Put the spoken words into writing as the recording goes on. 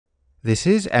This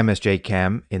is MSJ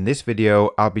Chem. In this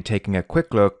video, I'll be taking a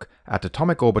quick look at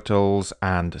atomic orbitals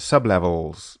and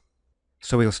sublevels.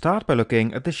 So we'll start by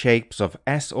looking at the shapes of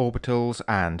s orbitals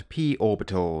and p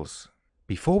orbitals.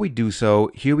 Before we do so,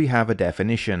 here we have a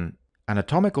definition. An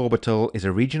atomic orbital is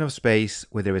a region of space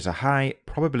where there is a high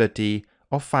probability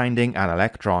of finding an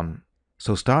electron.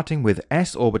 So starting with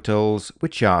s orbitals,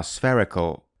 which are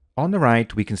spherical. On the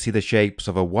right, we can see the shapes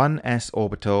of a 1s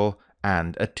orbital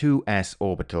and a 2s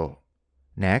orbital.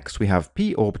 Next, we have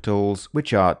p orbitals,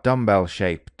 which are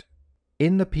dumbbell-shaped.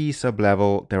 In the p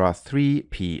sublevel, there are 3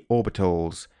 p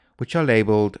orbitals, which are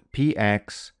labeled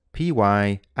px, py,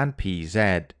 and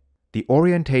pz. The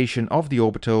orientation of the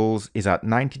orbitals is at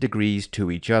 90 degrees to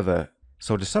each other.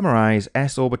 So to summarize,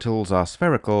 s orbitals are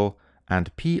spherical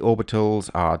and p orbitals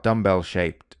are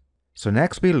dumbbell-shaped. So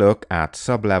next we look at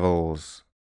sublevels.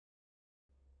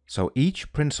 So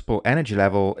each principal energy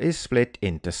level is split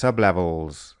into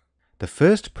sublevels. The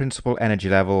first principal energy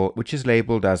level, which is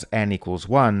labeled as n equals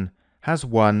 1, has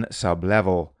one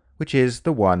sublevel, which is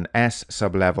the 1s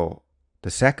sublevel.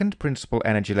 The second principal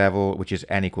energy level, which is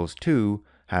n equals 2,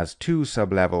 has two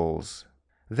sublevels.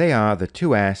 They are the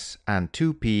 2s and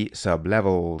 2p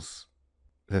sublevels.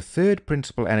 The third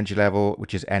principal energy level,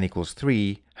 which is n equals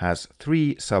 3, has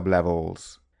three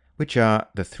sublevels, which are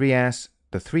the 3s,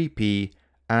 the 3p,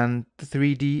 and the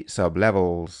 3d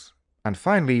sublevels. And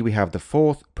finally, we have the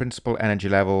fourth principal energy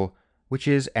level, which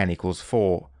is n equals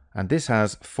 4, and this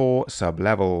has four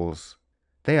sublevels.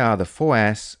 They are the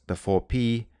 4s, the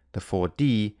 4p, the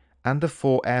 4d, and the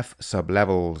 4f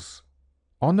sublevels.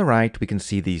 On the right, we can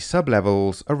see these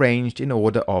sublevels arranged in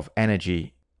order of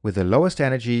energy, with the lowest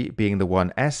energy being the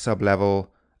 1s sublevel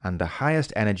and the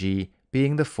highest energy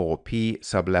being the 4p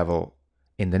sublevel.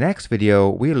 In the next video,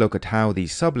 we'll look at how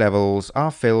these sublevels are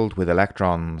filled with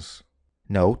electrons.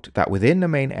 Note that within the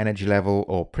main energy level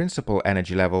or principal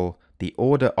energy level, the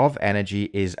order of energy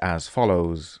is as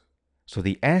follows. So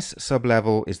the S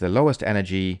sublevel is the lowest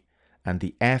energy, and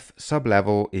the F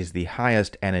sublevel is the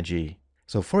highest energy.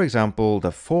 So for example, the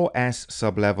 4s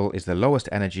sublevel is the lowest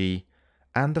energy,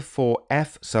 and the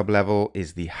 4f sublevel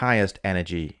is the highest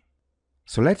energy.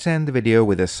 So let's end the video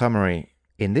with a summary.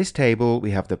 In this table,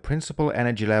 we have the principal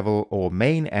energy level or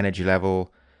main energy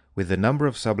level with the number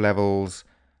of sublevels,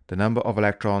 the number of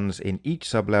electrons in each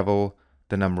sublevel,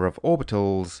 the number of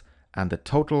orbitals, and the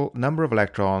total number of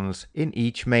electrons in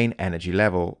each main energy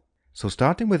level. So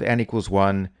starting with n equals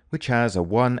 1, which has a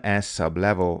 1s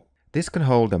sublevel, this can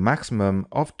hold a maximum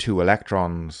of 2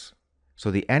 electrons.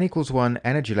 So the n equals 1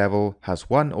 energy level has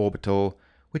one orbital,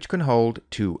 which can hold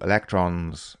 2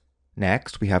 electrons.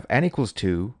 Next, we have n equals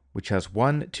 2, which has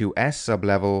one 2s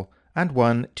sublevel and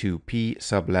one 2p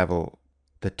sublevel.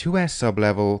 The 2s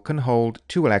sublevel can hold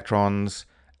 2 electrons,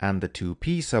 and the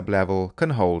 2p sublevel can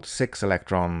hold 6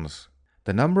 electrons.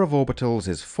 The number of orbitals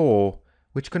is 4,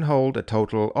 which can hold a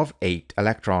total of 8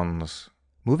 electrons.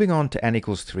 Moving on to n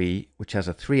equals 3, which has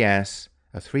a 3s,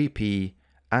 a 3p,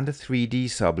 and a 3d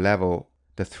sublevel.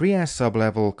 The 3s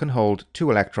sublevel can hold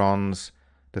 2 electrons,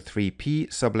 the 3p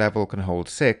sublevel can hold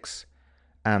 6,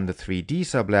 and the 3d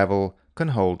sublevel can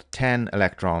hold 10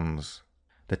 electrons.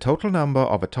 The total number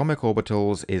of atomic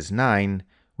orbitals is 9,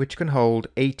 which can hold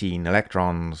 18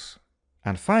 electrons.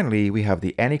 And finally, we have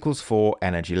the n equals 4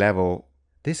 energy level.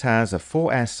 This has a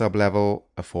 4s sublevel,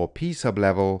 a 4p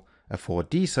sublevel, a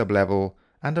 4d sublevel,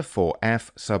 and a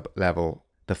 4f sublevel.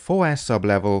 The 4s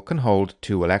sublevel can hold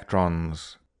 2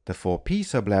 electrons. The 4p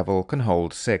sublevel can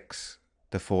hold 6.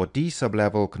 The 4d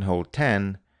sublevel can hold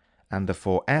 10, and the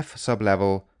 4f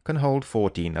sublevel can hold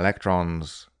 14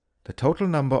 electrons. The total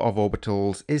number of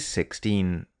orbitals is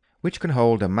 16, which can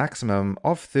hold a maximum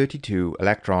of 32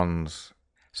 electrons.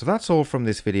 So that's all from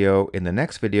this video. In the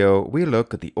next video, we'll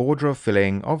look at the order of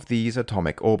filling of these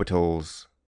atomic orbitals.